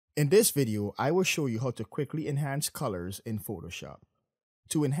In this video, I will show you how to quickly enhance colors in Photoshop.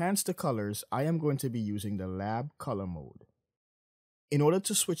 To enhance the colors, I am going to be using the Lab Color mode. In order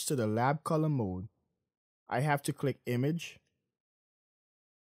to switch to the Lab Color mode, I have to click Image,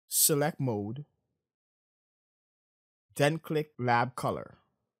 select Mode, then click Lab Color.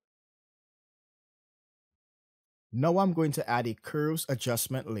 Now I'm going to add a Curves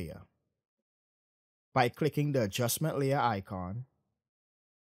Adjustment layer. By clicking the Adjustment layer icon,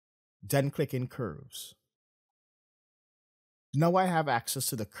 then clicking Curves. Now I have access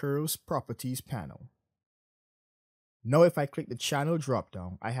to the Curves Properties panel. Now if I click the Channel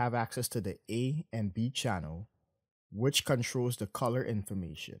dropdown, I have access to the A and B channel, which controls the color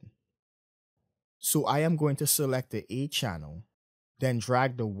information. So I am going to select the A channel, then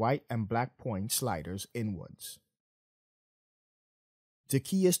drag the white and black point sliders inwards. The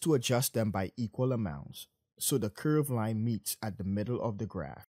key is to adjust them by equal amounts, so the curved line meets at the middle of the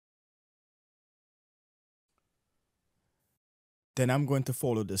graph. Then I'm going to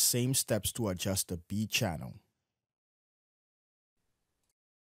follow the same steps to adjust the B channel.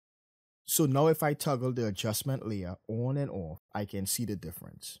 So now if I toggle the adjustment layer on and off, I can see the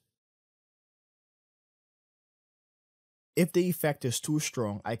difference. If the effect is too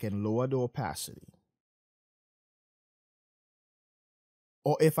strong, I can lower the opacity.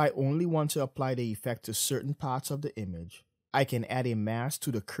 Or if I only want to apply the effect to certain parts of the image, I can add a mask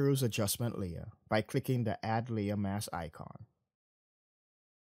to the Curves Adjustment layer by clicking the Add Layer Mask icon.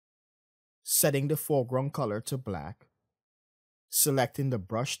 Setting the foreground color to black, selecting the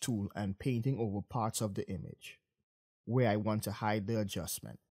brush tool and painting over parts of the image where I want to hide the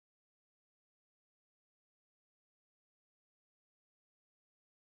adjustment.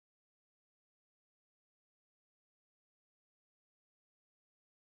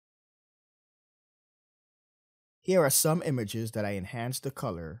 Here are some images that I enhanced the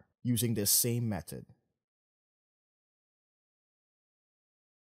color using this same method.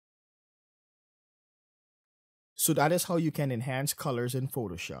 So that is how you can enhance colors in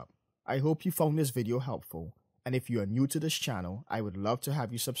Photoshop. I hope you found this video helpful, and if you are new to this channel, I would love to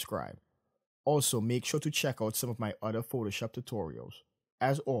have you subscribe. Also, make sure to check out some of my other Photoshop tutorials.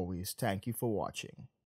 As always, thank you for watching.